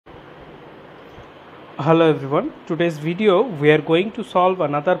Hello everyone, today's video we are going to solve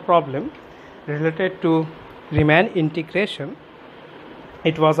another problem related to Riemann integration.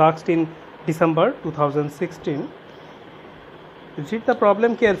 It was asked in December 2016. Read the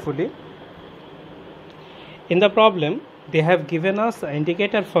problem carefully. In the problem they have given us an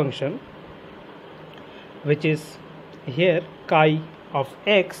indicator function which is here chi of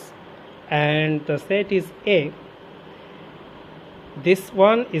x and the set is A. This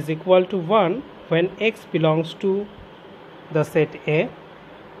one is equal to 1 when x belongs to the set A,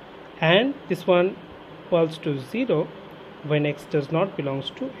 and this one equals to 0 when x does not belongs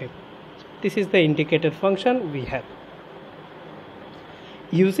to A. This is the indicator function we have.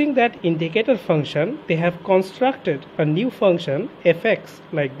 Using that indicator function, they have constructed a new function fx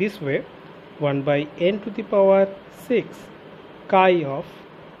like this way: 1 by n to the power 6 chi of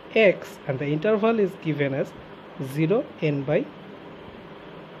x, and the interval is given as 0 n by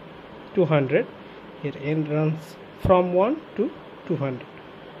 200. Here n runs from 1 to 200.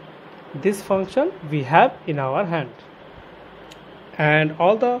 This function we have in our hand, and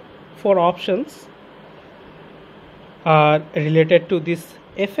all the four options are related to this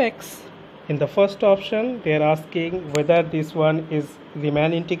fx. In the first option they are asking whether this one is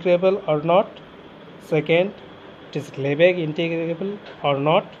Riemann integrable or not. Second, it is Lebesgue integrable or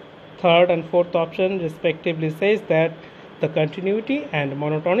not. Third and fourth option respectively says that the continuity and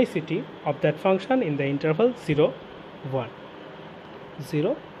monotonicity of that function in the interval 0 1.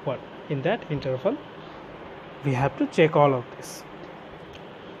 In that interval we have to check all of this.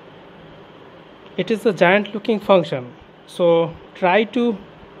 It is a giant looking function, so try to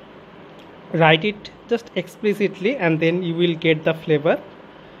write it just explicitly and then you will get the flavor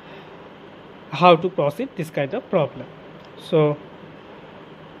how to proceed this kind of problem. So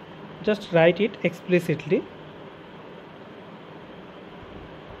just write it explicitly.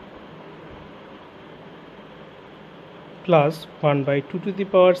 Plus 1 by 2 to the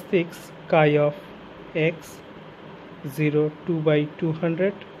power 6 chi of x 0 2 by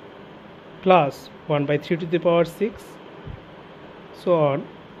 200 plus 1 by 3 to the power 6 so on.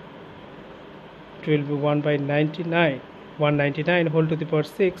 It will be 1 by 199 whole to the power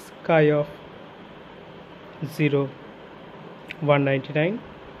 6 chi of 0 199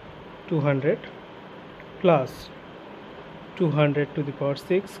 200 plus 200 to the power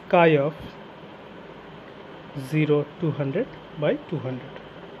 6 chi of 0 200 by 200.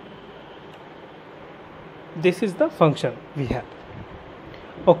 This is the function we have.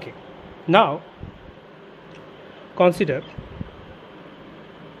 Okay, now consider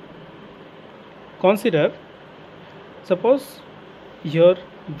suppose here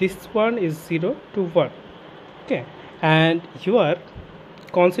this one is 0 to 1. Okay, and you are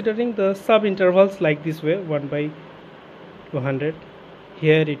considering the sub intervals like this way: 1 by 200,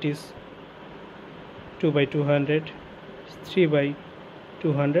 here it is 2 by 200, 3 by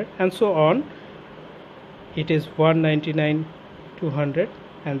 200, and so on. It is 199 200,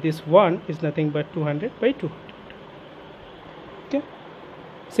 and this one is nothing but 200 by 200. Okay,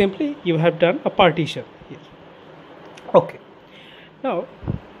 simply you have done a partition here. Okay, now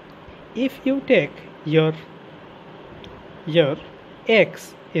if you take your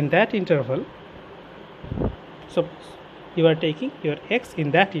x in that interval, suppose you are taking your x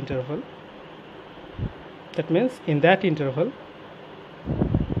in that interval, that means in that interval.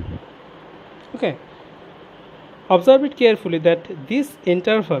 Okay, observe it carefully that this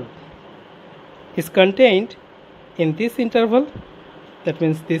interval is contained in this interval, that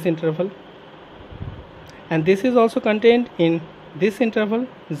means this interval, and this is also contained in this interval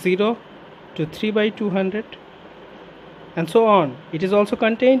 0 to 3 by 200, and so on. It is also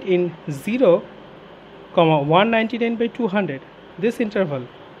contained in 0 199 by 200, this interval.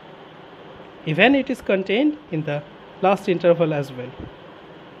 Even it is contained in the last interval as well.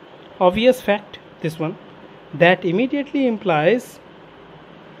 Obvious fact, this one, that immediately implies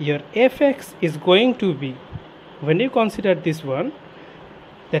your fx is going to be, when you consider this one,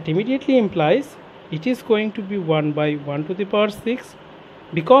 that immediately implies it is going to be 1 by 1 to the power 6.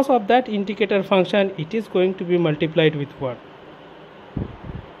 Because of that indicator function, it is going to be multiplied with 1.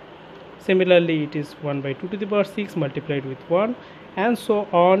 Similarly, it is 1 by 2 to the power 6 multiplied with 1, and so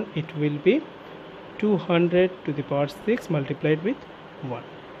on. It will be 200 to the power 6 multiplied with 1.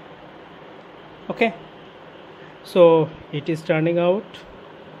 Okay, so it is turning out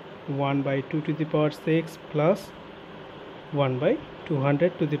 1 by 2 to the power 6 plus 1 by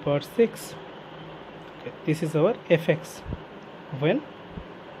 200 to the power 6. Okay, this is our fx when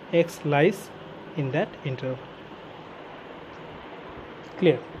x lies in that interval.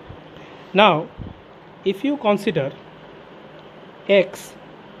 Clear? Now if you consider x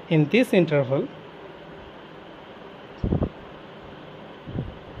in this interval,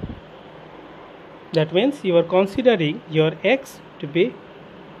 That means you are considering your x to be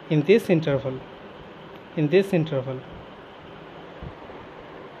in this interval.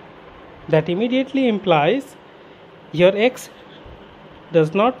 That immediately implies your x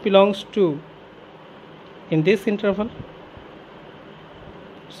does not belongs to in this interval.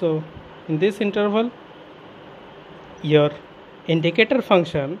 So in this interval your indicator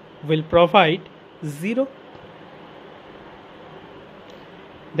function will provide 0.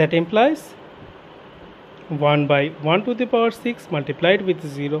 That implies 1 by 1 to the power 6 multiplied with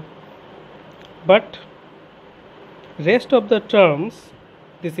 0. But rest of the terms,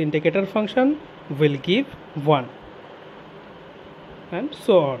 this indicator function will give 1, and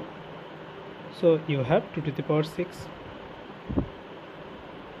so on. So you have 2 to the power 6.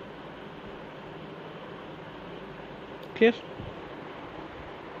 Clear?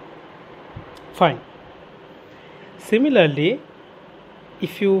 Fine. Similarly,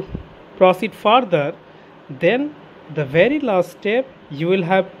 if you proceed further, then the very last step you will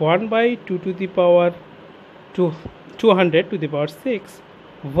have 1 by 2 to the power 200 to the power 6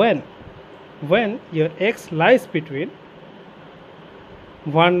 when your x lies between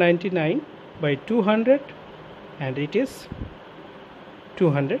 199 by 200 and it is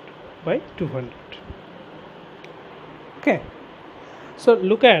 200 by 200. Okay, so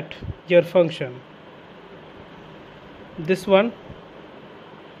look at your function. This one,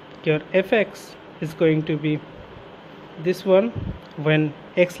 your fx is going to be this one when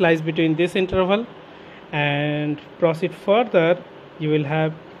x lies between this interval, and proceed further you will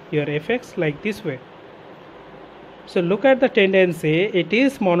have your fx like this way. So look at the tendency, it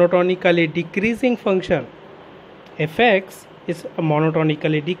is monotonically decreasing function. Fx is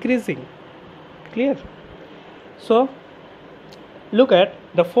monotonically decreasing. Clear? So look at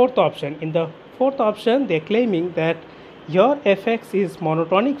the fourth option. In the fourth option they are claiming that your fx is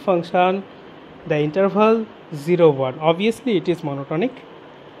monotonic function, the interval 0 1. Obviously it is monotonic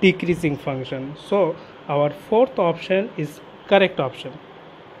decreasing function, so our fourth option is correct option.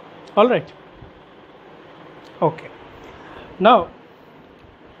 All right. Okay, now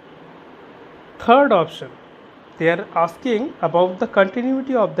third option, they are asking about the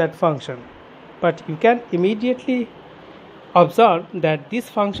continuity of that function, but you can immediately observe that this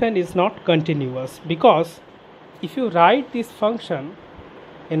function is not continuous, because if you write this function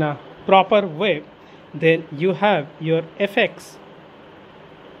in a proper way, then you have your fx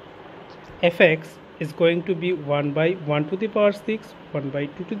is going to be 1 by 1 to the power 6, 1 by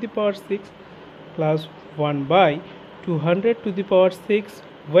 2 to the power 6 plus 1 by 200 to the power 6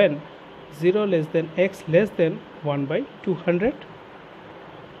 when 0 less than x less than 1 by 200,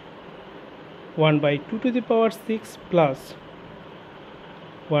 1 by 2 to the power 6 plus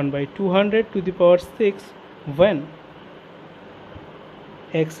 1 by 200 to the power 6 when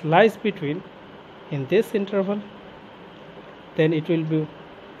x lies between in this interval, then it will be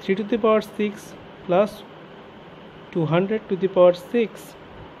 3 to the power 6 plus 200 to the power 6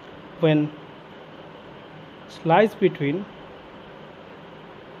 when it lies between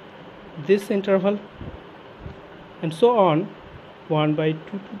this interval, and so on, 1 by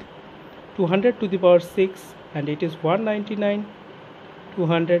 200 to the power 6, and it is 199,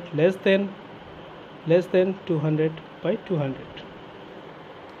 200 less than 200 by 200.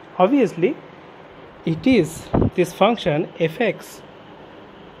 Obviously it is this function fx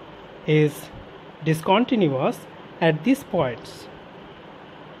is discontinuous at these points.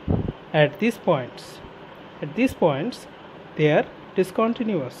 At these points they are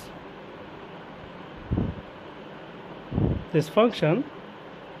discontinuous. This function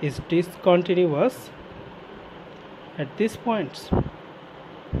is discontinuous at these points.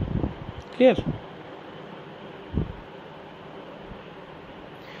 Clear?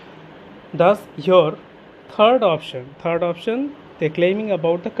 Thus your third option they are claiming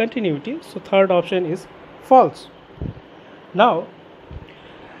about the continuity, so third option is false. Now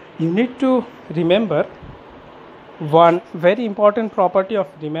you need to remember one very important property of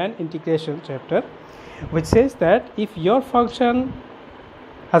Riemann integration chapter, which says that if your function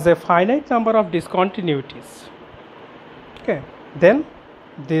has a finite number of discontinuities, okay, then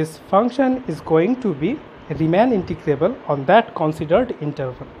this function is going to be Riemann integrable on that considered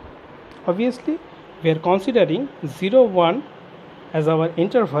interval. Obviously we are considering 0 1 as our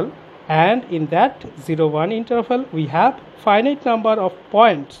interval, and in that 0 1 interval we have finite number of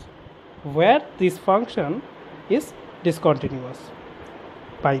points where this function is discontinuous.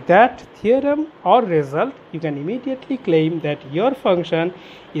 By that theorem or result you can immediately claim that your function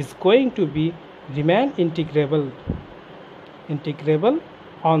is going to be Riemann integrable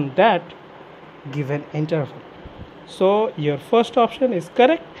on that given interval. So your first option is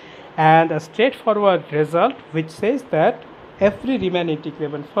correct, and a straightforward result which says that every Riemann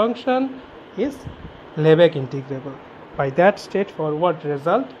integrable function is Lebesgue integrable. By that straightforward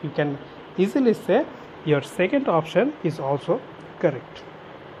result, you can easily say your second option is also correct.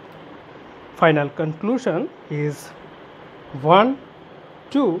 Final conclusion is 1,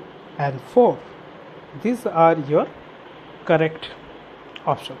 2 and 4. These are your correct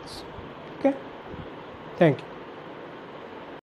options. Okay, thank you.